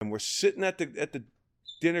we're sitting at the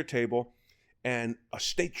dinner table, and a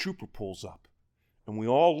state trooper pulls up, and we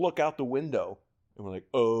all look out the window, and we're like,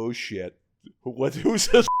 "Oh shit, who's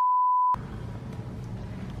this?"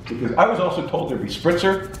 Because I was also told there'd be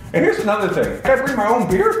spritzer, and here's another thing: can I bring my own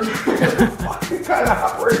beer? What kind of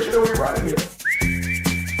operation are we running here?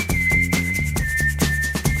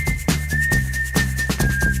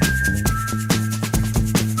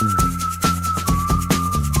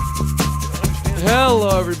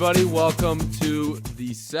 Hello, everybody. Welcome to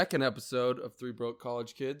the second episode of Three Broke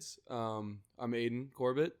College Kids. I'm Aidan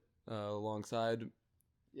Corbitt, alongside...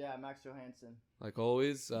 Yeah, Max Johansson. Like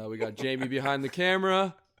always, we got Jamie behind the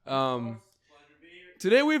camera.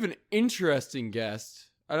 Today we have an interesting guest.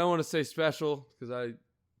 I don't want to say special, because I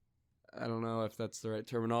don't know if that's the right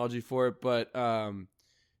terminology for it, but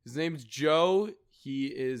his name's Joe. He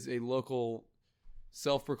is a local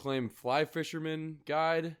self-proclaimed fly fisherman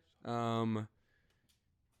guide.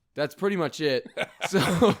 That's pretty much it.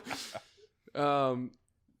 So,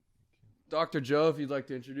 Dr. Joe, if you'd like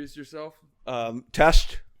to introduce yourself.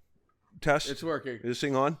 Test. It's working. Is this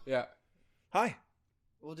thing on? Yeah. Hi.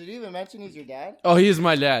 Well, did you even mention he's your dad? Oh, he is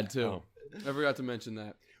my dad, too. Oh. I forgot to mention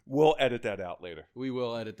that. We'll edit that out later. We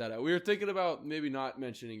will edit that out. We were thinking about maybe not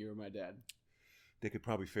mentioning you were my dad. They could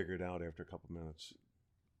probably figure it out after a couple minutes.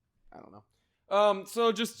 I don't know.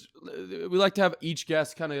 So just we like to have each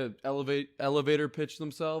guest kind of elevator pitch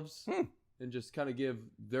themselves and just kind of give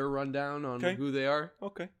their rundown on who they are.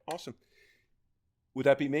 Okay, awesome. Would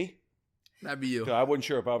that be me? That'd be you. I wasn't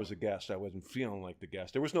sure if I was a guest. I wasn't feeling like the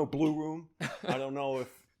guest. There was no blue room. I don't know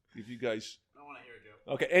if you guys. I don't want to hear it, Joe.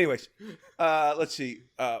 Okay. Anyways, let's see.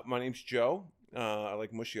 My name's Joe. I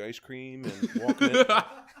like mushy ice cream and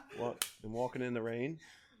walking in the rain.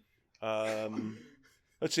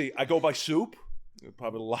 Let's see. I go by Soup.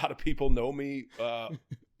 Probably a lot of people know me.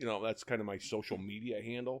 That's kind of my social media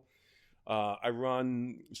handle. I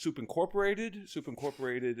run Soup Incorporated. Soup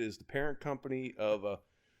Incorporated is the parent company of a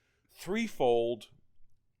threefold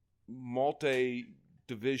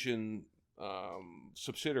multi-division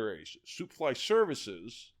subsidiaries. Soup Fly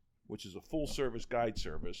Services, which is a full-service guide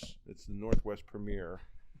service. It's the Northwest premier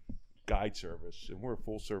guide service, and we're a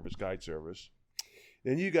full-service guide service.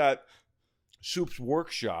 Then you got Soup's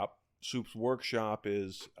Workshop. Soup's Workshop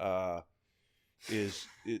is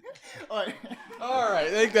it? All right, I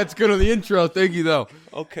think that's good on the intro. Thank you, though.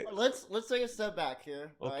 Okay. Let's take a step back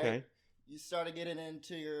here. Okay. Right? You started getting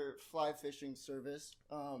into your fly fishing service.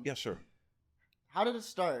 Yes, sir. How did it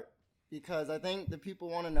start? Because I think the people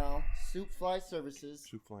want to know. Soup Fly Services.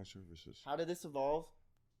 Soup Fly Services. How did this evolve?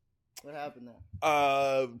 What happened there?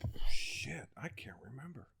 Shit, I can't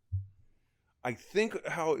remember. I think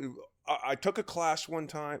I took a class one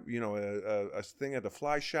time, a thing at the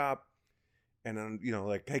fly shop, and then,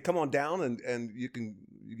 like, hey, come on down and you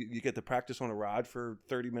get to practice on a rod for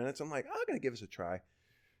 30 minutes. I'm like, I'm going to give this a try.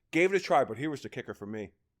 Gave it a try, but here was the kicker for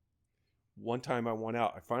me. One time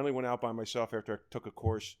I finally went out by myself after I took a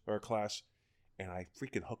course or a class, and I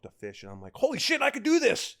freaking hooked a fish, and I'm like, holy shit, I could do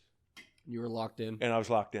this. You were locked in. And I was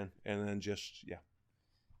locked in, and then yeah.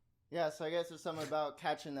 Yeah, so I guess there's something about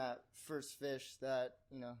catching that first fish that,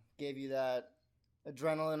 gave you that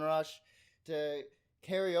adrenaline rush to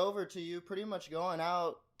carry over to you pretty much going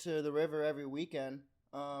out to the river every weekend.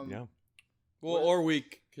 Yeah. Well, or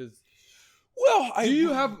week, because... Well, do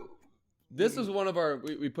you have... This is one of our...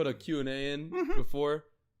 We put a Q&A in before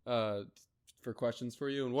for questions for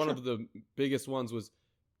you, and one of the biggest ones was,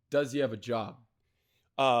 does he have a job?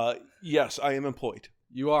 Yes, I am employed.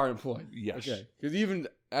 You are employed? Yes. Okay. Because even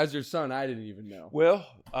as your son, I didn't even know. Well,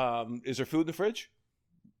 is there food in the fridge?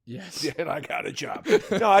 Yes. Yeah, and I got a job.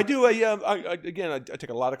 No, I do. I take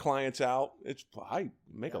a lot of clients out. I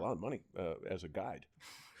make a lot of money as a guide.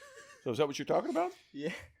 So is that what you're talking about?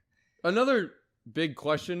 Yeah. Another big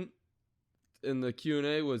question in the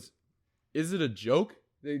Q&A was, is it a joke?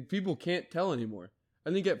 People can't tell anymore.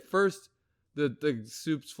 I think at first the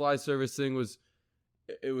Soup's Fly Service thing was,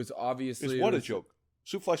 it was obviously... Is what a joke?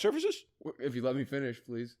 Soup Fly Services? If you let me finish,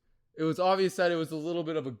 please. It was obvious that it was a little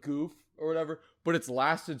bit of a goof or whatever, but it's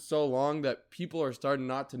lasted so long that people are starting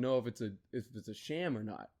not to know if it's a sham or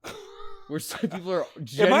not. People are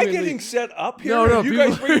genuinely... Am I getting set up here? No. You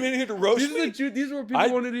guys bring me in here to roast me? These are what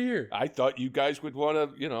people wanted to hear. I thought you guys would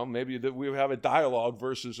want to, maybe that we would have a dialogue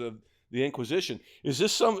versus the Inquisition. Is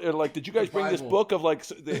this did you guys bring this book of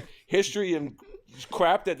the history and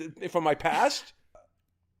crap from my past?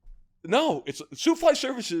 No, it's Soup Fly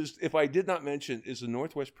Services, if I did not mention, is the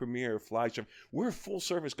Northwest premier fly service. We're a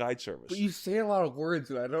full-service guide service. But you say a lot of words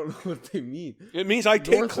and I don't know what they mean. It means I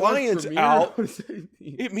take clients out. What does that mean?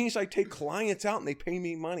 It means I take clients out and they pay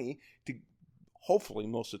me money to hopefully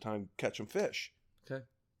most of the time catch some fish. Okay.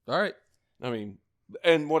 All right. I mean,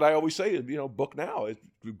 and what I always say is, book now. It's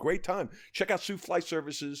a great time. Check out Sioux Fly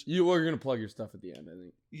Services. You're going to plug your stuff at the end, I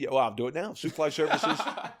think. Yeah, well, I'll do it now. Sioux Fly Services.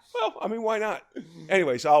 Well, I mean, why not?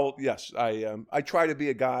 Anyways, I try to be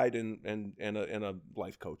a guide and a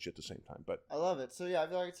life coach at the same time. But I love it. So yeah, I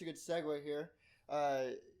feel like it's a good segue here.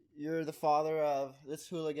 You're the father of this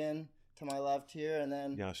hooligan to my left here, and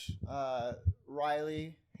then yes,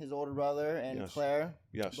 Riley, his older brother, and Yes. Claire,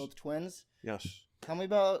 yes, both twins. yes. Tell me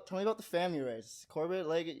about the family race. Corbitt,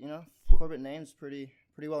 Corbitt name's pretty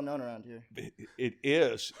well known around here. It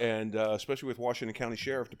is, and especially with Washington County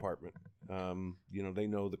Sheriff Department, they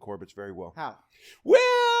know the Corbitts very well. How?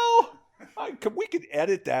 Well, we could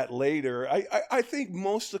edit that later. I think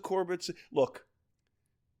most of the Corbitts look.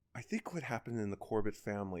 I think what happened in the Corbitt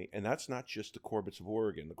family, and that's not just the Corbitts of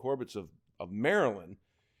Oregon, the Corbitts of Maryland.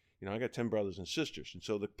 I got 10 brothers and sisters, and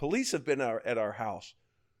so the police have been at our house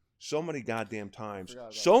so many goddamn times.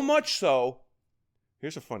 So much so.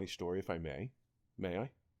 Here's a funny story, if I may. May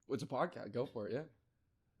I? It's a podcast. Go for it, yeah.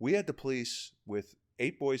 We had the police with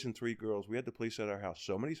 8 boys and 3 girls. We had the police at our house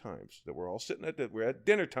so many times that we're all sitting we're at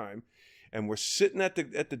dinner time, and we're sitting at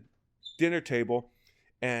the dinner table,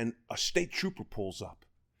 and a state trooper pulls up,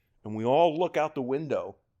 and we all look out the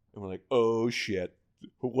window, and we're like, "Oh shit,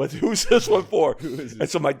 who's this one for?" And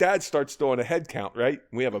so my dad starts throwing a head count. Right,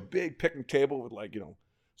 we have a big picnic table with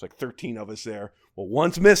it's like 13 of us there. Well,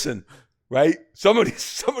 one's missing. Right?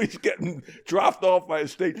 Somebody's getting dropped off by a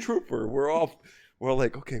state trooper. We're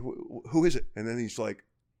like, okay, who is it? And then he's like,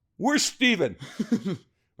 "Where's Steven?"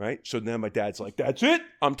 Right? So then my dad's like, "That's it.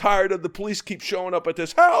 I'm tired of the police keep showing up at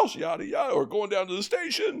this house, yada yada, or going down to the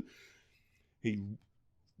station."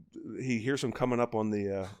 He hears him coming up on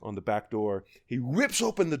the back door. He rips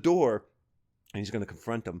open the door, and he's going to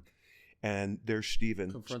confront him. And there's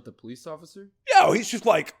Steven. Confront the police officer? Yeah, he's just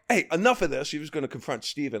like, "Hey, enough of this." He was going to confront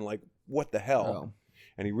Steven, like, what the hell? Oh.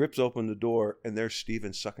 And he rips open the door, and there's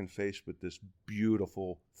Steven sucking face with this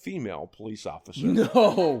beautiful female police officer.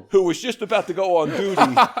 No. Who was just about to go on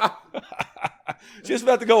duty. Just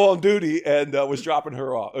about to go on duty and was dropping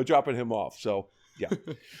him off. So, yeah.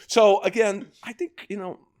 So, again, I think,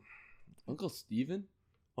 Uncle Steven?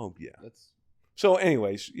 Oh, yeah. That's... So,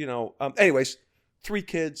 anyways, 3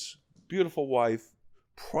 kids, beautiful wife,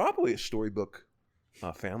 probably a storybook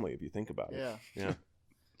family if you think about it. Yeah. Yeah.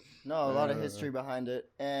 No, a lot of history behind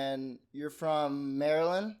it. And you're from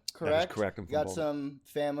Maryland, correct? That is correct. I'm from Got Baltimore. some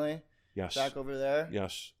family Yes. back over there.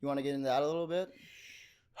 Yes. You want to get into that a little bit?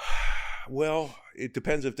 Well, it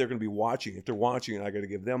depends if they're going to be watching. If they're watching, I got to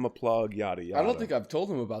give them a plug, yada, yada. I don't think I've told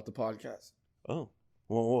them about the podcast. Oh.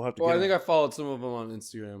 Well, we'll have to Well, I think I followed some of them on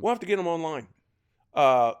Instagram. We'll have to get them online.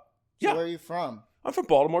 So Yeah. where are you from? I'm from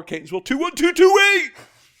Baltimore, Catonsville, 21228.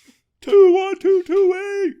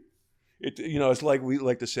 21228. It's like we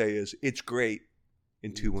like to say is it's great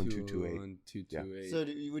in 21228. Yeah. So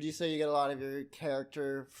would you say you get a lot of your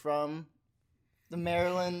character from the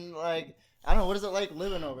Maryland, like, I don't know, what is it like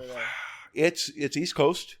living over there? It's East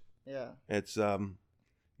Coast. Yeah. It's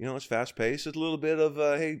it's fast paced. It's a little bit of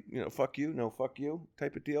hey, fuck you, no fuck you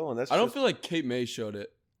type of deal, and that's I don't feel like Cape May showed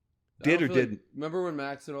it. Did or didn't? Remember when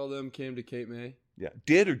Max and all them came to Cape May? Yeah,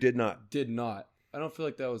 did or did not? Did not. I don't feel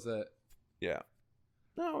like that was that. Yeah.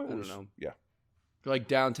 No, I don't know. Yeah. Like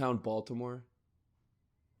downtown Baltimore.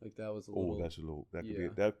 Like that was a little. Oh, that's a little. That could yeah.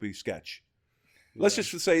 that'd be sketch. Let's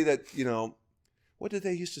just say that what did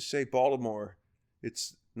they used to say? Baltimore.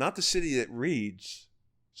 It's not the city that reads.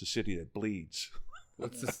 It's the city that bleeds.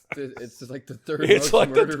 What's this? It's just like the third. It's most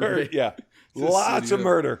like the murder third. rate. Yeah. It's a Lots city of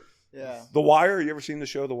murder. Yeah. The Wire. You ever seen the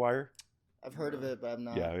show The Wire? I've heard of it, but I've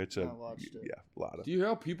not. Yeah, it's not watched it. Yeah, a lot of. Do you hear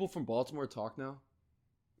how people from Baltimore talk now?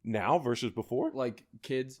 Now versus before? Like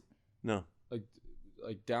kids, No.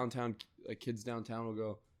 like downtown, like kids downtown will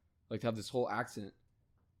go, like have this whole accent.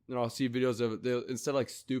 And I'll see videos of it. They'll, instead of like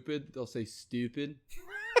stupid, they'll say stupid.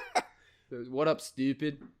 What up,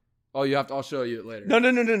 stupid? Oh, I'll show you it later.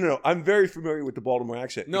 No. I'm very familiar with the Baltimore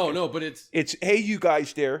accent. No, but It's hey, you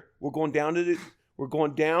guys there. We're going down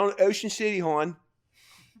down Ocean City, hon.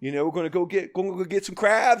 We're gonna go get some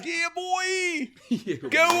crabs. Yeah, boy.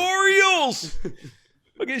 Go Orioles.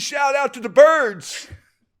 We'll get a shout out to the birds.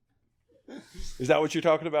 Is that what you're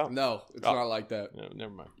talking about? No, it's not like that. No,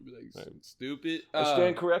 never mind. Like, stupid. I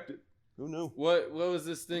stand corrected. Who knew? What was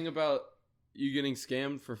this thing about you getting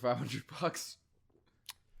scammed for $500?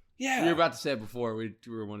 Yeah. You were about to say it before. We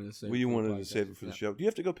were wanting to say it. We wanted to save it for the show. Do you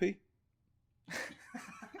have to go pee?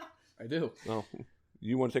 I do. No.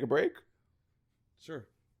 You want to take a break? Sure.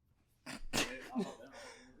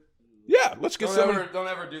 Yeah, let's get somebody. Don't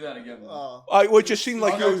ever do that again. It just seemed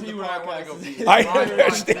like I'll tell you when I want to go pee. I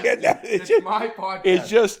understand that. It's my podcast. It's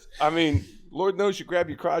just, I mean, Lord knows you grab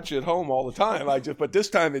your crotch at home all the time. But this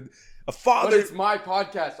time, a father. But it's my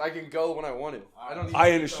podcast. I can go when I want to.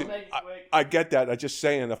 I understand. I get that. I'm just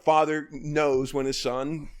saying, a father knows when his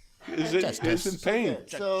son is in pain.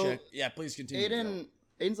 So, yeah, please continue.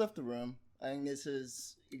 Aidan's left the room. I think this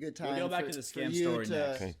is a good time. We'll go back to the scam story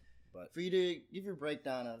next. Okay. For you to give your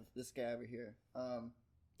breakdown of this guy over here.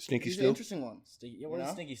 Stinky he's Stu? an interesting one. Where did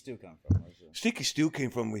Stinky Stu come from? Stinky Stu came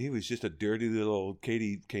from, he was just a dirty little,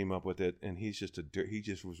 Katie came up with it, and he's just he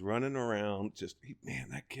just was running around,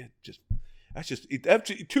 that kid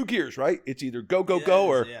that's 2 gears, right? It's either go,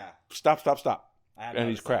 or stop. And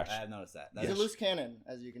he's crashed. I have noticed that. He's a loose cannon,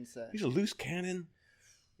 as you can say. He's a loose cannon.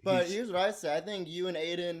 But here's what I say. I think you and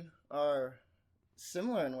Aidan are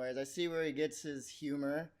similar in ways. I see where he gets his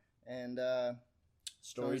humor and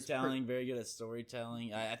storytelling. Very good at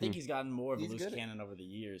storytelling. I think he's gotten more of a loose cannon over the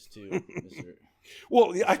years too. Mr.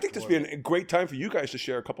 Well, I think this would be a great time for you guys to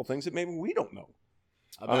share a couple things that maybe we don't know.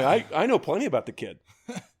 I know plenty about the kid,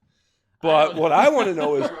 but what I want to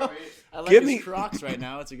know is, give me Crocs right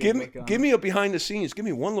now. It's a good give me a behind the scenes. Give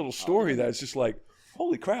me one little story that's just like,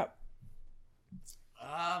 holy crap.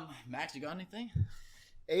 Max, you got anything?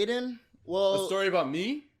 Aidan, well, a story about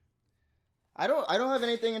me. I don't have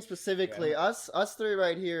anything in specifically. Yeah. Us three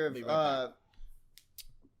right here have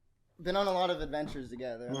been on a lot of adventures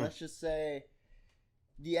together. And let's just say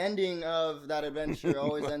the ending of that adventure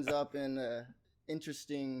always ends up in an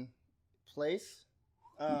interesting place.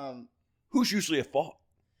 Who's usually at fault?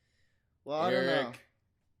 Well, I don't know.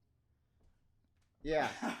 Yeah.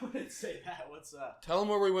 I wouldn't say that. What's up? Tell them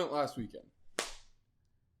where we went last weekend.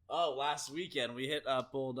 Oh, last weekend we hit up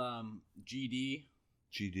old GD.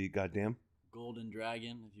 GD, goddamn. Golden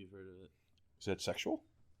Dragon, if you've heard of it. Is that sexual?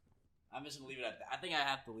 I'm just gonna leave it at that. I think I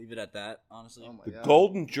have to leave it at that, honestly. Oh my the God.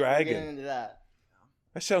 Golden Dragon. Getting into that.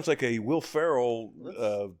 That sounds like a Will Ferrell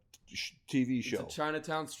TV show. It's a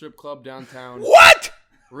Chinatown strip club downtown. What?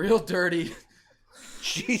 Real dirty.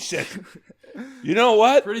 Jesus. You know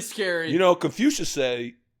what? Pretty scary. You know, Confucius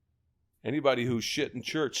say, anybody who's shit in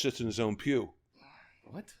church sits in his own pew.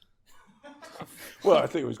 What? Well, I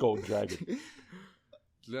think it was Golden Dragon.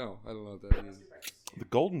 No, I don't know what that is. The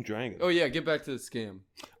Golden Dragon. Oh yeah, get back to the scam.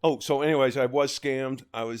 Oh, so anyways, I was scammed.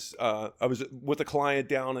 I was with a client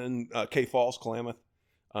down in K Falls, Klamath,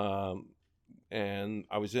 and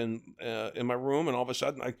I was in my room, and all of a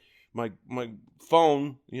sudden, my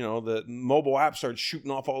phone, the mobile app started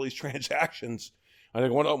shooting off all these transactions. I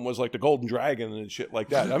think one of them was like the Golden Dragon and shit like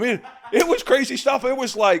that. I mean, it was crazy stuff. It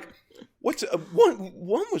was like, one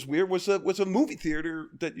was weird. Was a movie theater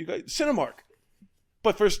that you guys, Cinemark.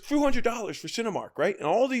 But for $200 for Cinemark, right? And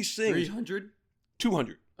all these things. 300?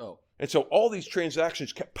 200. Oh. And so all these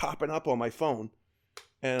transactions kept popping up on my phone.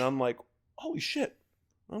 And I'm like, holy shit,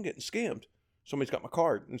 I'm getting scammed. Somebody's got my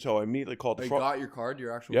card. And so I immediately called the fraud. They got your card,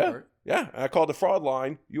 your actual card? Yeah. I called the fraud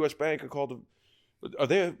line, U.S. Bank. Are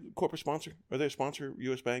they a corporate sponsor? Are they a sponsor,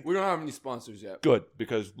 U.S. Bank? We don't have any sponsors yet. Good,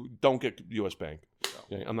 because don't get U.S. Bank.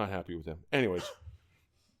 No. Yeah, I'm not happy with them. Anyways,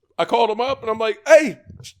 I called them up, and I'm like, hey.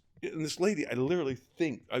 And this lady, I literally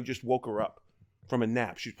think I just woke her up from a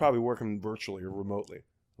nap. She's probably working virtually or remotely.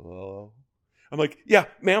 Hello? I'm like, yeah,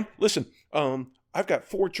 ma'am, listen, I've got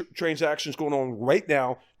 4 transactions going on right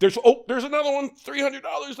now. There's another one,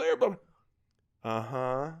 $300 there. But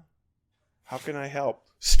how can I help?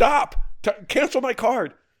 Stop! Cancel my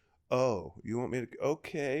card. Oh, you want me to?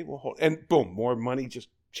 Okay, well, hold. And boom, more money just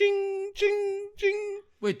ching, ching, ching.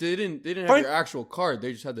 Wait, they didn't have your actual card.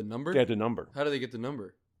 They just had the number? They had the number. How do they get the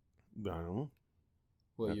number? I don't know.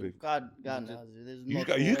 Well, God knows.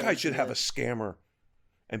 You guys should have a scammer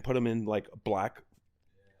and put him in like black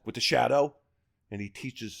with the shadow, and he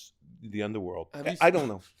teaches the underworld. I don't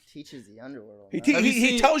know. Teaches the underworld.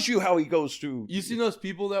 He tells you how he goes through. You seen those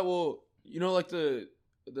people that will, like the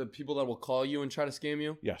people that will call you and try to scam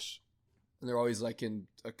you? Yes. And they're always like in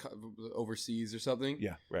overseas or something.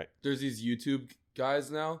 Yeah, right. There's these YouTube guys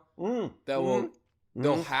now that will.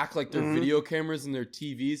 They'll hack like their video cameras and their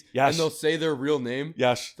TVs, and they'll say their real name.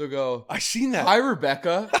 Yes, they'll go. I seen that. Hi,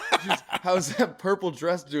 Rebecca. How's that purple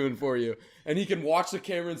dress doing for you? And he can watch the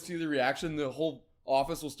camera and see the reaction. The whole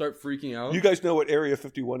office will start freaking out. You guys know what Area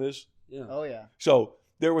 51 is? Yeah. Oh yeah. So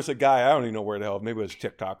there was a guy. I don't even know where the hell. Maybe it was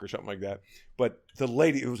TikTok or something like that. But the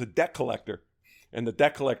lady, it was a debt collector, and the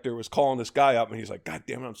debt collector was calling this guy up, and he's like, "God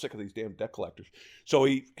damn it, I'm sick of these damn debt collectors." So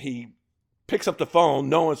he picks up the phone,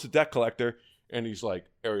 knowing it's a debt collector. And he's like,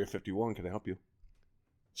 Area 51, can I help you?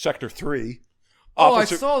 Sector 3. I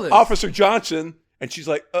saw this. Officer Johnson. And she's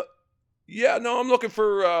like, yeah, no, I'm looking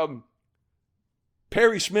for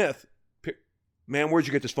Perry Smith, man, where'd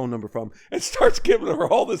you get this phone number from? And starts giving her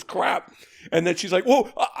all this crap. And then she's like, whoa,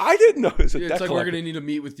 I didn't know. It's like collector. we're going to need to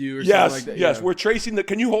meet with you or yes, something like that. Yes, yeah. we're tracing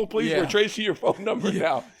can you hold please? Yeah. We're tracing your phone number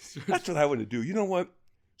now. That's what I want to do. You know what?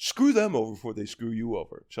 Screw them over before they screw you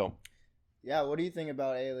over. So. Yeah, what do you think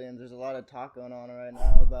about aliens? There's a lot of talk going on right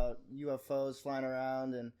now about UFOs flying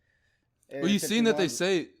around and. Well, you've seen that they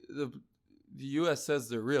say the U.S. says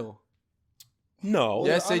they're real. No. Well,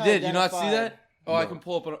 yes, they did. You not see that? Oh, No. I can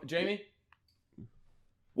pull up Jamie.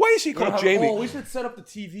 Why is he called Jamie? Oh, we should set up the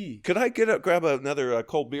TV. Could I grab another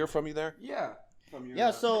cold beer from you there? Yeah.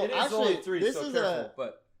 So it is actually, only 3, this so is careful,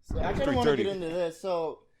 but So I kind of want to 3:30. get into this.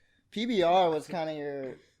 So PBR was kind of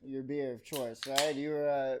your beer of choice, right? You were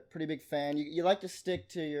a pretty big fan. You like to stick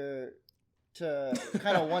to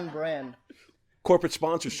kind of one brand. Corporate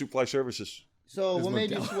sponsor, Supply Services. So It's what made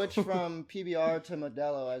you Modelo. switch from PBR to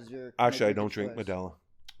Modelo as your? Actually, I your don't drink choice? Modelo.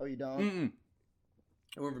 Oh, you don't? Mm-mm.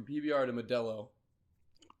 I went from PBR to Modelo.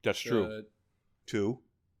 That's true. to Two.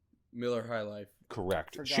 Miller High Life.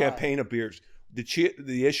 Correct. Forgot. Champagne of beers.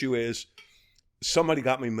 The issue is somebody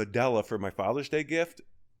got me Modelo for my Father's Day gift.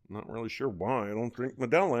 Not really sure why. I don't drink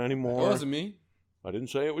Modelo It anymore. wasn't me. I didn't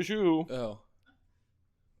say it was you. Oh.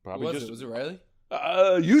 Probably Was just it? Was it Riley?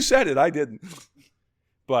 you said it. I didn't.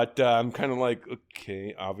 But I'm kind of like,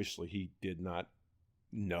 okay, obviously he did not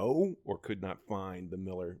know or could not find the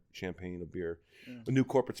Miller Champagne of beer. A new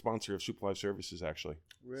corporate sponsor of Supply Services, actually.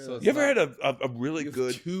 Really? So it's You ever not- had a really You have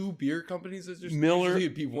good... 2 beer companies? That just Miller- usually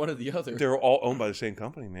it'd be one or the other. They're all owned by the same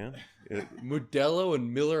company, man. Modelo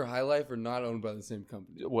and Miller High Life are not owned by the same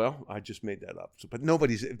company. Well, I just made that up. But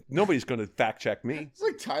nobody's going to fact check me. It's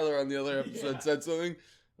like Tyler on the other episode said something.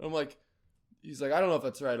 I'm like, he's like, I don't know if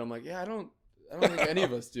that's right. I'm like, yeah, I don't think any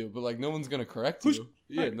of us do. But like, no one's gonna correct you.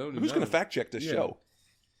 Yeah, no. Who's going to fact check this Yeah. show?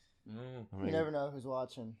 No. I You never know who's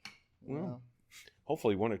watching. You Well, know?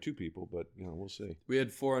 hopefully 1 or 2 people, but we'll see. We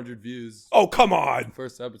had 400 views. Oh, come on.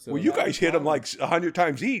 First episode. Well, you guys hit them like 100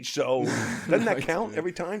 times each, so doesn't that I count do.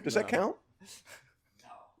 every time? Does that No. count?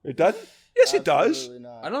 It doesn't? Yes, it does. Absolutely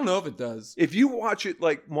not. I don't know if it does. If you watch it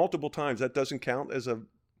like multiple times, that doesn't count as a.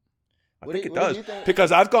 I What think do it you- what do does you think-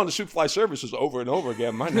 because I've gone to Supply Services over and over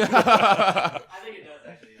again. Mine. I think it does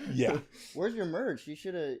actually. Yeah. Where's your merch? You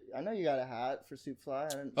should have. I know you got a hat for Soup Fly. I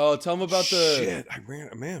didn't- Oh, tell them about the. Shit,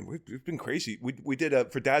 we've been crazy. We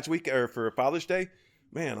did for Dad's Week or for Father's Day.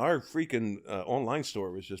 Man, our freaking online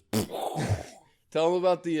store was just. Tell them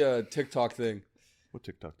about the TikTok thing. What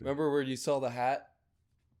TikTok? Thing? Remember where you saw the hat?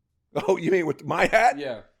 Oh, you mean with my hat?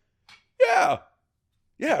 Yeah. Yeah.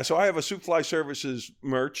 Yeah, so I have a Supply Services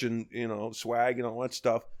merch and, swag and all that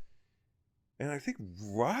stuff. And I think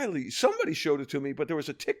somebody showed it to me, but there was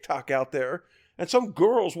a TikTok out there and some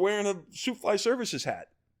girl's wearing a Supply Services hat.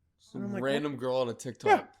 And I'm Some like, random girl on a TikTok.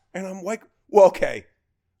 Yeah. And I'm like, well, okay.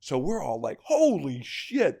 So we're all like, holy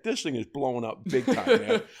shit, this thing is blowing up big time,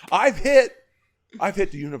 man. I've hit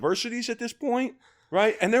the universities at this point,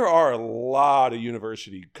 right? And there are a lot of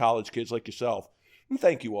university college kids like yourself. And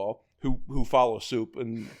thank you all who follow Soup.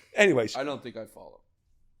 And anyways, I don't think I follow.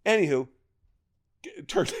 anywho,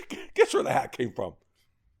 guess where the hat came from?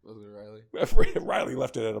 Was it Riley? Riley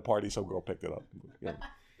left it at a party. Some girl picked it up. Yeah.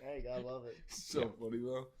 There you go. I love it. So funny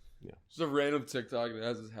though. Yeah. Just a random TikTok that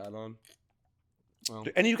has his hat on. Well,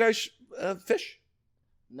 Do any of you guys fish?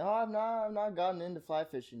 No, I've not gotten into fly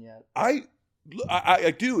fishing yet. I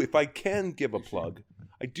do. If I can give a plug,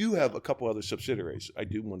 I do have a couple other subsidiaries I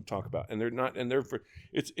do want to talk about, and they're for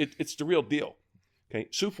it's the real deal. Okay,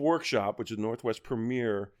 Soup Workshop, which is Northwest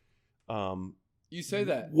premier. you say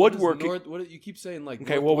that Woodworking- What you keep saying like?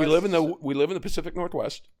 Okay, well we live in Northwest- the Pacific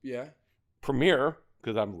Northwest. Yeah. Premier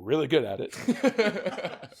because I'm really good at it.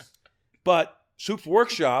 But Soup's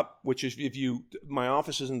Workshop, which is my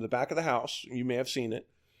office is in the back of the house. You may have seen it.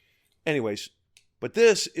 Anyways, but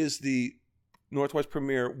this is the Northwest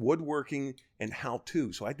Premier woodworking and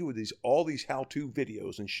how-to. So I do all these how-to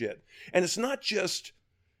videos and shit. And it's not just.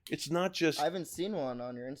 I haven't seen one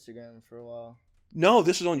on your Instagram for a while. No,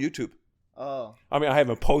 this is on YouTube. Oh, I mean, I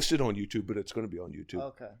haven't posted on YouTube, but it's going to be on YouTube.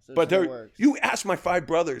 okay. So But it's in the works. you ask my 5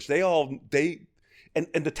 brothers, and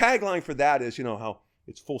the tagline for that is, how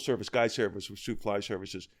it's full service guide service with Soup Fly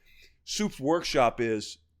Services. Soup's Workshop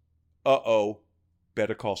is,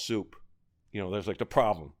 better call Soup. There's like the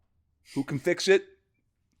problem. Who can fix it?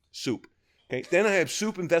 Soup. Okay. Then I have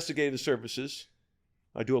Soup Investigative Services.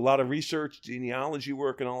 I do a lot of research, genealogy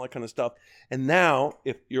work, and all that kind of stuff. And now,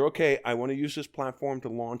 if you're okay, I want to use this platform to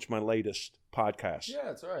launch my latest podcast. Yeah,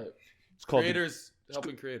 that's all right. It's called Creators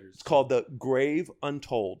helping creators. It's called The Grave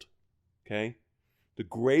Untold. Okay? The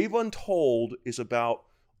Grave Untold is about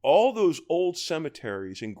all those old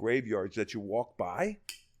cemeteries and graveyards that you walk by,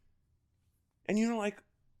 and you know, like,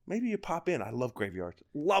 maybe you pop in. I love graveyards.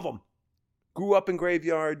 Love them. Grew up in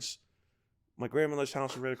graveyards. My grandmother's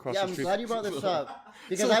house is right across the street. I'm glad you brought this up.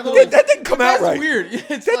 Because that didn't come out right. Weird.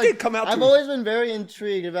 That didn't come out. I've always been very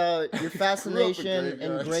intrigued about your fascination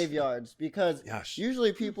in graveyards because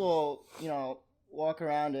usually people, walk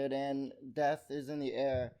around it and death is in the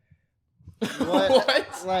air.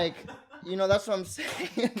 What? Like, that's what I'm saying.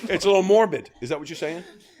 It's a little morbid. Is that what you're saying?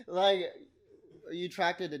 Like, are you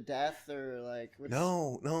attracted to death or like?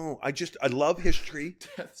 No. I love history.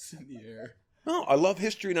 Death's in the air. No, I love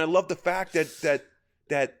history, and I love the fact that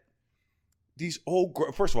these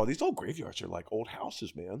first of all, these old graveyards are like old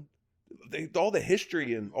houses, man. All the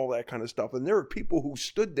history and all that kind of stuff, and there are people who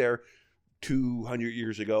stood there 200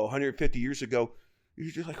 years ago, 150 years ago.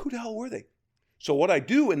 You're just like, who the hell were they? So what I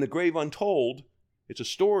do in The Grave Untold, it's a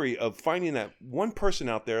story of finding that one person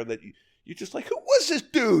out there that you're just like, who was this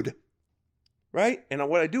dude? Right? And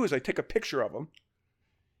what I do is I take a picture of him.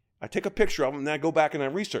 And then I go back and I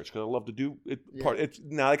research because I love to do it. Yeah.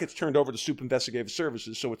 Now that gets turned over to Soup Investigative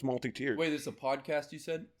Services, so it's multi-tiered. Wait, this is a podcast you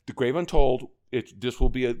said? The Grave Untold. This will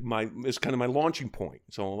be it's kind of my launching point.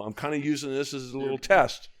 So I'm kind of using this as a little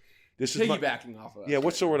test. This is piggybacking off of that. Yeah,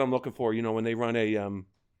 what's the word I'm looking for? When they run a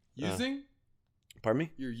using. Pardon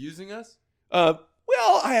me? You're using us?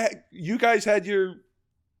 Well, you guys had your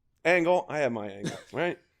angle. I had my angle,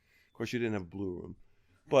 right? Of course, you didn't have a blue room,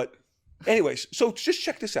 but. Anyways, so just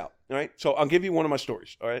check this out, all right? So I'll give you one of my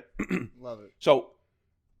stories, all right? Love it. So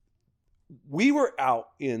we were out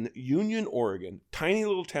in Union, Oregon, tiny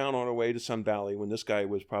little town on our way to Sun Valley when this guy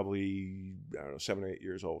was probably, 7 or 8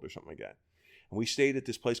 years old or something like that. And we stayed at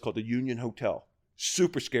this place called the Union Hotel.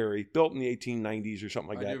 Super scary, built in the 1890s or something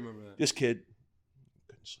like that. I do remember that. This kid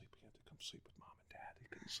couldn't sleep. He had to come sleep with mom and dad. He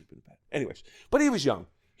couldn't sleep in the bed. Anyways, but he was young.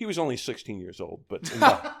 He was only 16 years old, but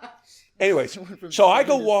anyways, so I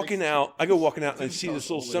go walking out and I see this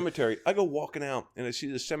little cemetery. I go walking out and I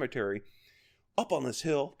see this cemetery up on this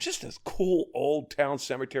hill, just this cool old town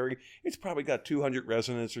cemetery. It's probably got 200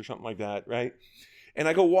 residents or something like that, right? And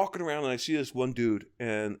I go walking around and I see this one dude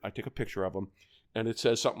and I take a picture of him and it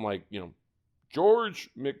says something like, George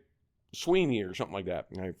McSweeney or something like that.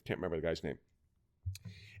 And I can't remember the guy's name.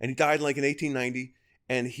 And he died like in 1890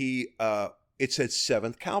 and it said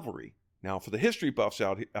 7th Cavalry. Now, for the history buffs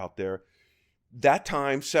out there, that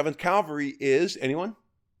time 7th Cavalry is anyone?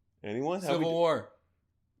 Civil War.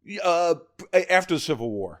 After the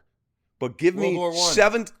Civil War, but give World me War I.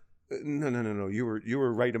 7th. No. You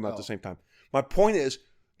were right about the same time. My point is,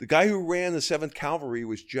 the guy who ran the 7th Cavalry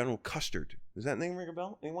was General Custard. Does that name ring a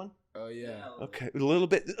bell? Anyone? Oh yeah. Okay, a little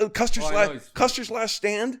bit. Custer's last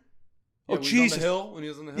stand. Yeah, oh Jesus! When he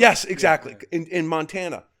was on the hill. Yes, exactly. Yeah. In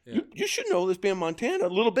Montana. Yeah. You should know this being Montana.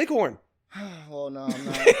 Little Bighorn. Well, no, I'm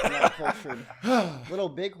not cultured. Little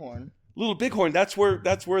Bighorn. Little Bighorn. That's where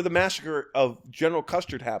the massacre of General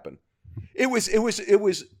Custard happened.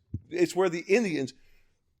 It's where the Indians.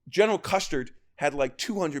 General Custard had like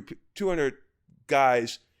 200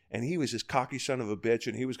 guys, and he was this cocky son of a bitch,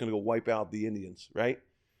 and he was going to go wipe out the Indians, right?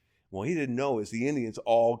 Well, he didn't know is the Indians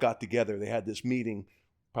all got together. They had this meeting,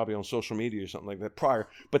 probably on social media or something like that prior,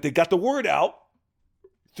 but they got the word out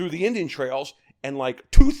through the Indian trails, and like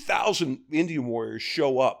 2,000 Indian warriors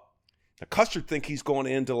show up. Now, Custard think he's going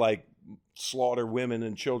in to like slaughter women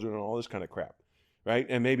and children and all this kind of crap, right?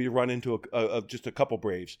 And maybe run into just a couple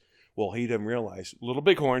braves. Well, he didn't realize. Little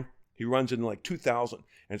Bighorn, he runs into like 2,000,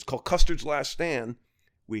 and it's called Custard's Last Stand,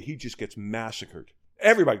 where he just gets massacred.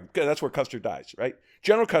 Everybody, that's where Custard dies, right?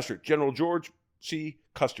 General Custard, General George C.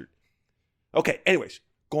 Custard. Okay, anyways,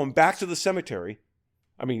 going back to the cemetery.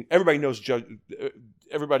 I mean, everybody knows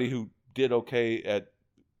everybody who did okay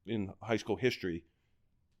in high school history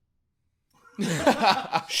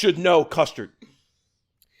should know Custard.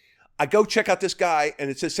 I go check out this guy,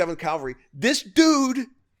 and it says 7th Cavalry. This dude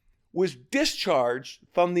was discharged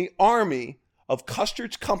from the army of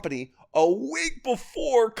Custard's company a week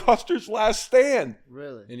before Custard's last stand.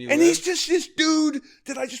 Really? And he's just this dude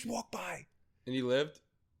that I just walked by. And he lived?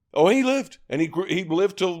 Oh, and he lived. And he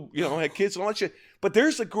lived till, had kids and all that shit. But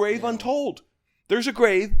there's a grave untold. There's a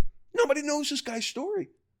grave. Nobody knows this guy's story.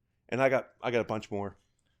 And I got a bunch more.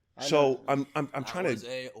 So I'm trying to. It was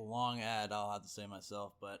a long ad, I'll have to say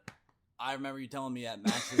myself, but I remember you telling me at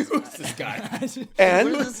Max's. Who's this guy? And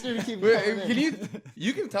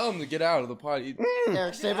you can tell him to get out of the party.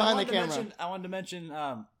 Eric, stay behind the camera. I wanted to mention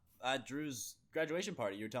at Drew's graduation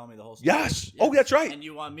party. You were telling me the whole story. Yes. Oh, that's right. And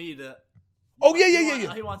you want me to. Oh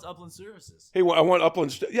yeah. He wants Upland Services. Hey, I want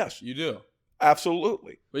Upland. Yes, you do.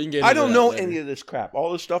 Absolutely. We can get I into don't that know later. any of this crap.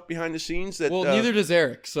 All this stuff behind the scenes that. Well, neither does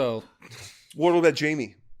Eric. So What about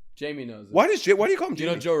Jamie? Jamie knows it. Why do you call him Do Jamie?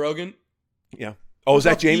 you know Joe Rogan? Yeah. Oh, is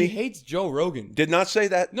that Jamie? He hates Joe Rogan. Did not say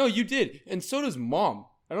that. No, you did, and so does Mom.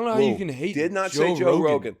 I don't know how Whoa. you can hate. Did not say Joe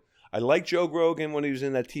Rogan. I like Joe Rogan when he was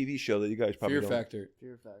in that TV show that you guys probably Fear don't. Factor.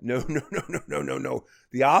 No.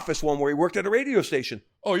 The Office one where he worked at a radio station.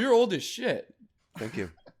 Oh, you're old as shit. Thank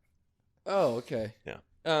you. Oh, okay. Yeah.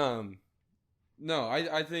 No,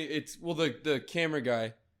 I think it's the camera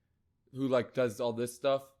guy who like does all this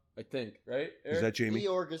stuff. I think, right? Eric? Is that Jamie? He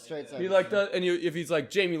orchestrates. He like that, and if he's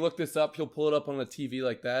like, Jamie, look this up, he'll pull it up on the TV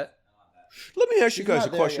like that. Let me ask you He's guys not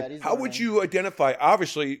a there question. yet. He's How would learning. you identify,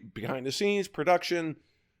 obviously, behind the scenes, production,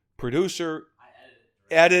 producer,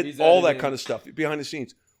 edit, He's all that editing. kind of stuff, behind the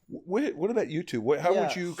scenes? What about you two? How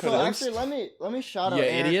would you kind So of... actually, let me shout out Yeah,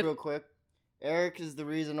 Eric idiot. real quick. Eric is the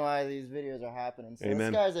reason why these videos are happening. So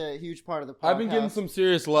Amen. this guy's a huge part of the podcast. I've been getting some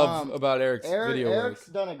serious love about Eric's video Eric's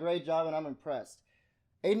work. done a great job, and I'm impressed.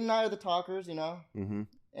 Aiden and I are the talkers, Mm-hmm.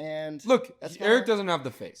 and Look, That's Eric fine. doesn't have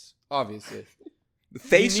the face, obviously. The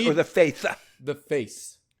face You need- or the faith? The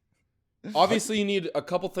face. Obviously, you need a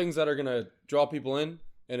couple things that are gonna draw people in,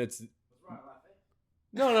 and it's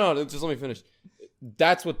no. Just let me finish.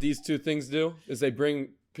 That's what these two things do: is they bring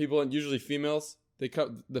people in, usually females.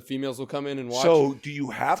 The females will come in and watch. So, do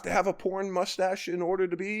you have to have a porn mustache in order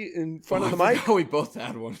to be in front of the I mic? forgot we both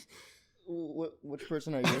had one. which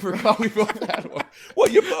person are I you? forgot we both had one. Well,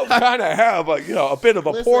 you both kind of have a bit of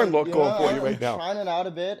a Listen, porn look you going know, for you I'm right now. trying it out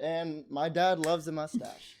a bit, and my dad loves a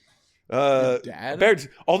mustache. Dad?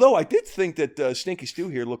 Although I did think that Stinky Stu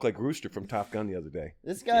here looked like Rooster from Top Gun the other day.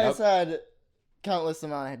 This guy's had countless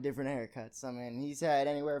amount of different haircuts. I mean, he's had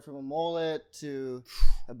anywhere from a mullet to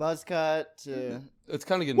a buzz cut to. It's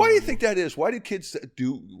kind of getting. Why do you think that is? Why do kids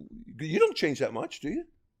do? You don't change that much, do you?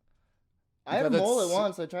 I had a That's- mullet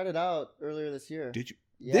once. I tried it out earlier this year. Did you?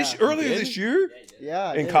 Yeah. Earlier did? this year Yeah.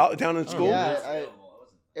 I in did. college, down in school. Yeah,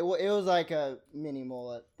 it was like a mini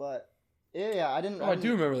mullet, but yeah, I didn't. Oh, I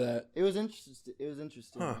do remember that. It was interesting. It was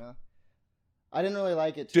interesting. Huh. You know? I didn't really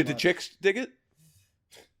like it. Too Did the much. chicks dig it?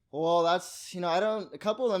 Well, that's I don't. A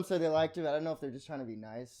couple of them said they liked it. But I don't know if they're just trying to be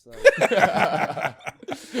nice. Like,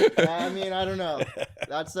 I mean, I don't know.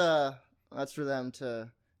 That's for them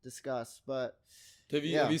to discuss. But Have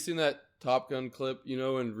you seen that Top Gun clip? You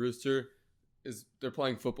know, when Rooster they're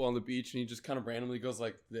playing football on the beach and he just kind of randomly goes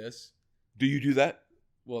like this. Do you do that?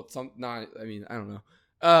 Well, I don't know.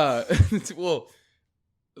 Well,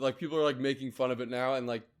 like people are like making fun of it now and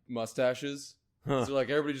like mustaches. Huh. So like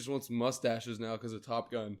everybody just wants mustaches now because of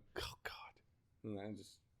Top Gun. Oh God. And that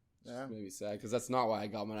just yeah. made me sad because that's not why I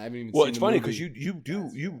got mine. I haven't even. Well, seen it's the funny movie.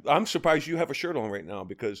 because you. I'm surprised you have a shirt on right now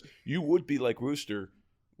because you would be like Rooster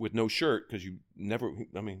with no shirt because you never.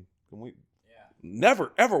 I mean,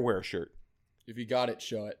 never ever wear a shirt. If you got it,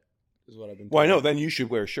 show it. Is what I've been. Well, I told. know. Then you should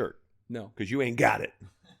wear a shirt No, because you ain't got it.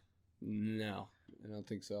 no, I don't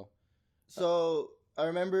think so. So I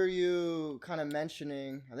remember you kind of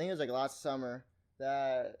mentioning. I think it was like last summer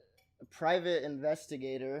that a private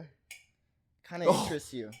investigator kind of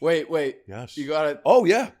interests you. Wait. Yes. You gotta. Oh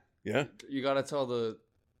yeah. You gotta tell the.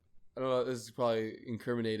 I don't know. This is probably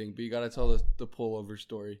incriminating, but you gotta tell the pullover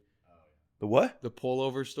story. The what? The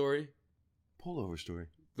pullover story. Pullover story.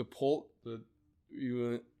 You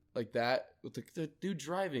went like that with the dude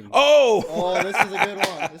driving. Oh, this is a good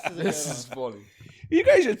one. This is a good This is one. funny. You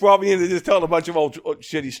guys just brought me into just telling a bunch of old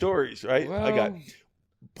shitty stories, right? Well, I got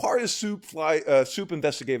part of Soup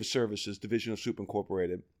Investigative Services, Division of Soup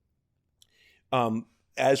Incorporated.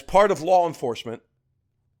 As part of law enforcement,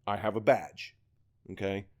 I have a badge.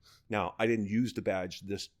 Okay. Now, I didn't use the badge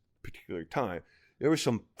this particular time. There was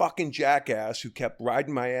some fucking jackass who kept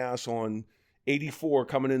riding my ass on 84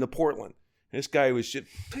 coming into Portland. This guy was just,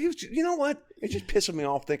 you know what? It's just pissing me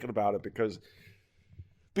off thinking about it because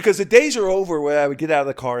the days are over where I would get out of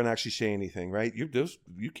the car and actually say anything, right? You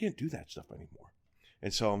can't do that stuff anymore.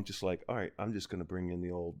 And so I'm just like, all right, I'm just going to bring in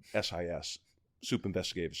the old SIS, Soup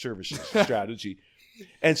Investigative Services strategy.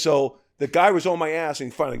 And so the guy was on my ass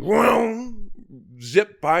and he finally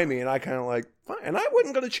zipped by me and I kind of like, fine. And I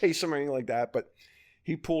wasn't going to chase him or anything like that, but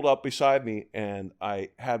he pulled up beside me and I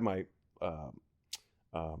had my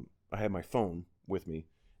phone with me.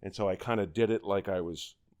 And so I kind of did it like I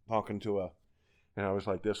was talking to and I was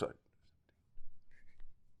like this.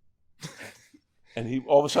 And he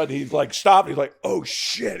all of a sudden he's like stopped. He's like, oh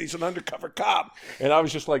shit, he's an undercover cop. And I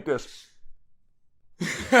was just like this.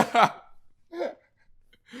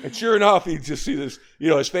 And sure enough, he just see this,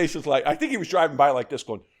 his face is like, I think he was driving by like this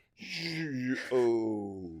going,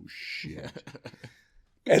 oh shit.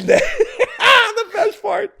 And then the best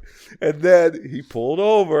part And then he pulled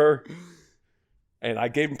over, and I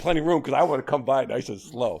gave him plenty of room because I want to come by nice and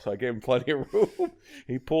slow. So I gave him plenty of room.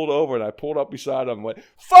 He pulled over, and I pulled up beside him and went,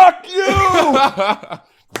 "Fuck you!"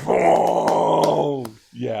 Oh,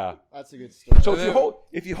 yeah. That's a good story. So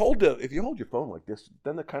if you hold your phone like this,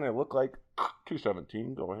 doesn't it kind of look like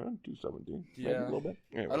 217? Go ahead, 217. Yeah, maybe a little bit.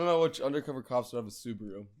 Anyway. I don't know which undercover cops would have a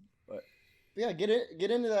Subaru, but Yeah, get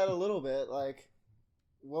into that a little bit. Like,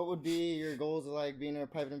 what would be your goals of like being a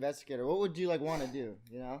private investigator? What would you like want to do?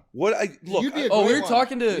 You know, What I look. You'd be a we great were one.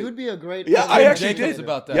 talking to. You would be a great. Yeah, I actually Jenkins did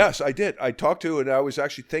about that. Yes, I did. I talked to, and I was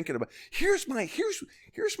actually thinking about. Here's my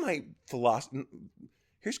philosophy.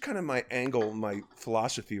 Here's kind of my angle, my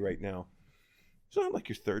philosophy right now. Is that like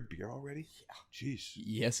your third beer already? Yeah. Jeez.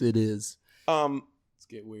 Yes, it is. Let's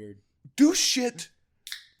get weird. Do shit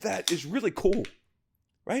that is really cool,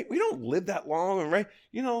 right? We don't live that long, and right?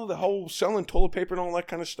 You know, the whole selling toilet paper and all that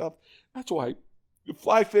kind of stuff. That's why you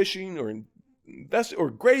fly fishing or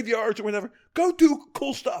graveyards or whatever. Go do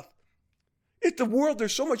cool stuff. It's the world.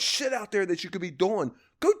 There's so much shit out there that you could be doing.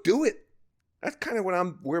 Go do it. That's kind of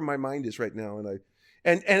where my mind is right now,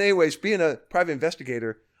 and anyways, being a private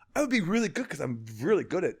investigator, I would be really good because I'm really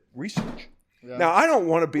good at research. Yeah. Now, I don't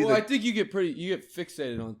want to be I think you get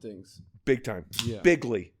fixated on things. Big time. Yeah.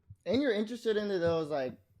 Bigly. And you're interested into those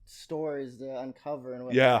like stories to uncover and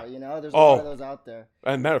whatnot. Yeah. You know, there's a lot of those out there.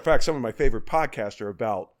 And matter of fact, some of my favorite podcasts are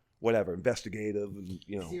about whatever, investigative and,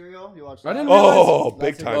 you know. Serial? You watch that? I didn't realize.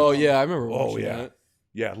 Big time. Oh, yeah, I remember watching that.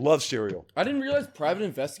 Yeah, love Serial. I didn't realize private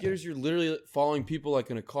investigators, you're literally following people like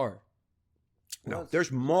in a car. No,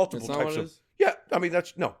 there's multiple types of. Yeah, I mean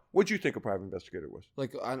no. What'd you think a private investigator was?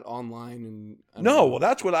 Like online and. No, well,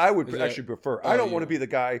 that's what I would actually prefer. I don't want to yeah. be the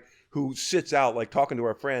guy who sits out like talking to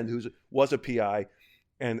our friend who was a PI,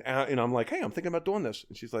 and I'm like, hey, I'm thinking about doing this,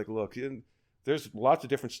 and she's like, look, there's lots of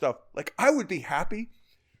different stuff. Like, I would be happy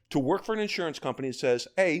to work for an insurance company that says,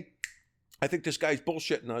 hey, I think this guy's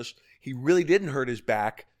bullshitting us. He really didn't hurt his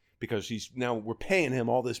back because we're paying him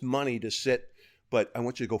all this money to sit, but I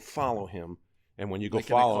want you to go follow him. And when you go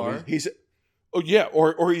follow him, he's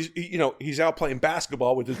he's out playing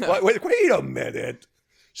basketball with his wait a minute.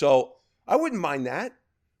 So I wouldn't mind that,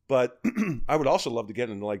 but I would also love to get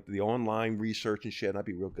into like the online research and shit. And I'd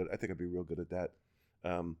be real good. I think I'd be real good at that.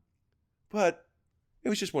 But it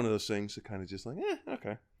was just one of those things that kind of just like,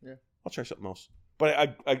 okay, yeah, I'll try something else.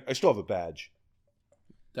 But I still have a badge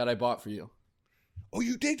that I bought for you. Oh,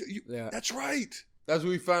 you did? Yeah, that's right. That's what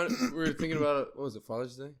we found. We were thinking about it. What was it?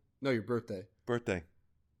 Father's Day? No, your birthday.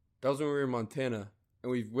 That was when we were in Montana,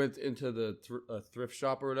 and we went into the thrift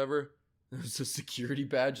shop or whatever. It was a security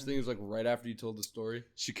badge thing. It was like right after you told the story.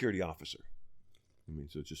 Security officer. I mean,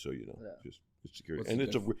 so just so you know, just security. What's and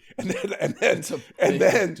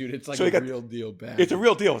then, dude, it's like so a real deal badge. It's a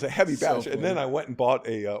real deal. It's a heavy badge. So and then I went and bought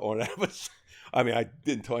on Amazon. I mean, I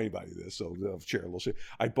didn't tell anybody this, so I'll share a little shit.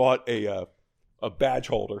 I bought a badge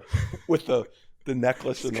holder with the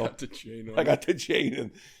necklace and got the chain on. I got the chain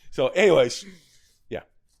and. So, anyways, yeah,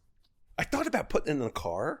 I thought about putting it in a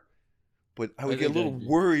car, but I would get a little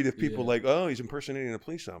worried if people like, oh, he's impersonating a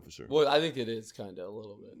police officer. Well, I think it is kind of a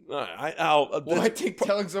little bit. I think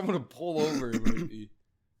telling someone to pull over might be.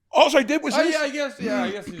 All I did was this? I guess he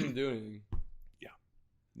didn't do anything.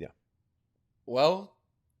 Yeah. Well,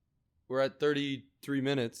 we're at 33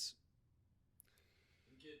 minutes.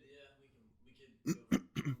 We could go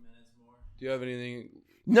for 2 minutes more. Do you have anything?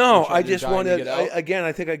 No, I just wanted, again,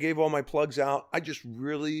 I think I gave all my plugs out. I just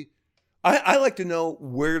really, I like to know,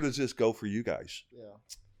 where does this go for you guys? Yeah.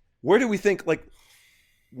 Where do we think, like,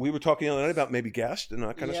 we were talking the other night about maybe guests and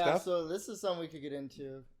that kind of stuff? Yeah, so this is something we could get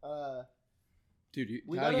into. Dude, you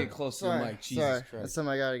gotta get close to the mic. Jesus Christ. That's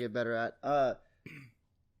something I gotta get better at.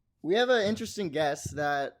 We have an interesting guest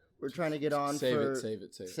that we're trying to get on. Save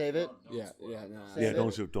it. Yeah,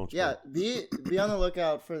 don't. Yeah, be on the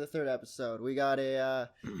lookout for the third episode. We got a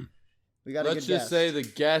Let's just say the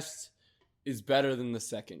guest is better than the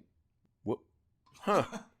second. What? Huh?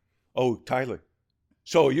 Oh, Tyler.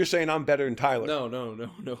 So you're saying I'm better than Tyler? No.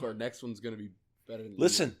 Our next one's gonna be better than.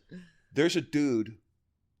 Listen, there's a dude.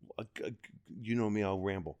 You know me, I'll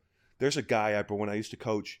ramble. There's a guy when I used to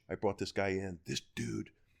coach. I brought this guy in. This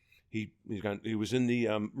dude. He was in the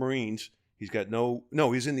Marines. He's in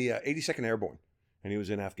the 82nd Airborne, and he was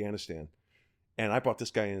in Afghanistan. And I brought this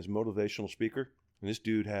guy in as a motivational speaker, and this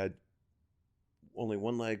dude had only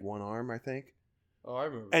one leg, one arm, I think. Oh, I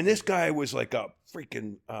remember. And this guy was like a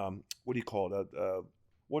freaking what do you call it?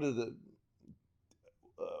 What are the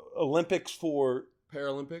Olympics for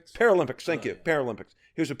Paralympics? Paralympics, thank you. Yeah. Paralympics.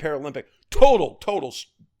 He was a Paralympic. Total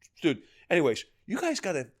dude. Anyways, you guys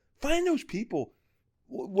got to find those people.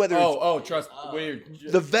 whether it's trust.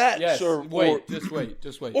 Wait, the vets yes, or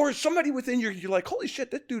just wait. Or somebody within you're like, holy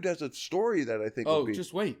shit, that dude has a story that I think would be.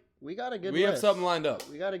 Just wait. We got a good We list. have something lined up.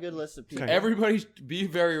 We got a good list of people. Okay. Everybody be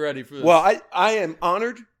very ready for this. Well, I am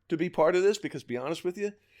honored to be part of this because, to be honest with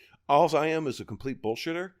you, all I am is a complete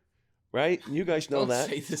bullshitter, right? And you guys know Don't that.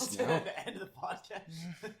 say this now. At the end of the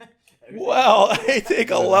podcast. Well, I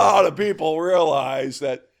think a lot of people realize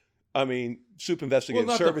that, I mean, Soup Investigative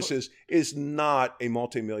not Services is not a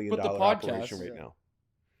multi-million But the dollar podcast, operation right yeah. now.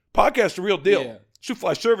 Podcast, the real deal. Yeah. Soup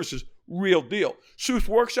Fly Services, real deal. Soup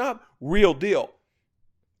Workshop, real deal.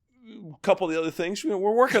 A couple of the other things we're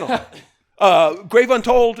working on. Grave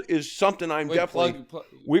Untold is something I'm Wait, definitely. plug-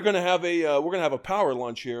 We're gonna have a power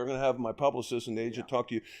lunch here. We're gonna have my publicist and agent talk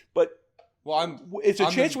to you. But Well, it's a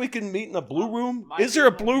I'm chance the- we can meet in a blue room. my Is there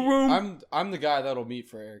a favorite blue room? I'm the guy that'll meet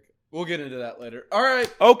for Eric. We'll get into that later. All right.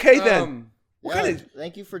 Okay then. What Yeah, kind of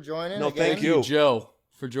thank you for joining. No, again. thank you. Joe,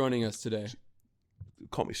 for joining us today.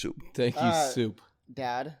 call me Soup? Thank you, Soup.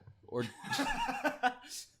 Dad. Or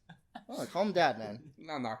Oh, call him Dad, man.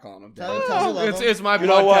 I'm not calling him. Tell Dad. him, tell him you love him. It's my You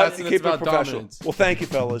know what? podcast and Keep it's it about professional. dominance. Well, thank you,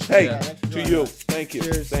 fellas. Hey, Yeah. Thanks for to joining you. us. Thank you.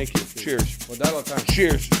 Cheers. Thank you. Cheers. Well, that all time.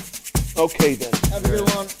 Cheers. Okay then. Have a good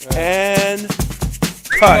one. And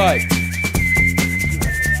cut. Cut.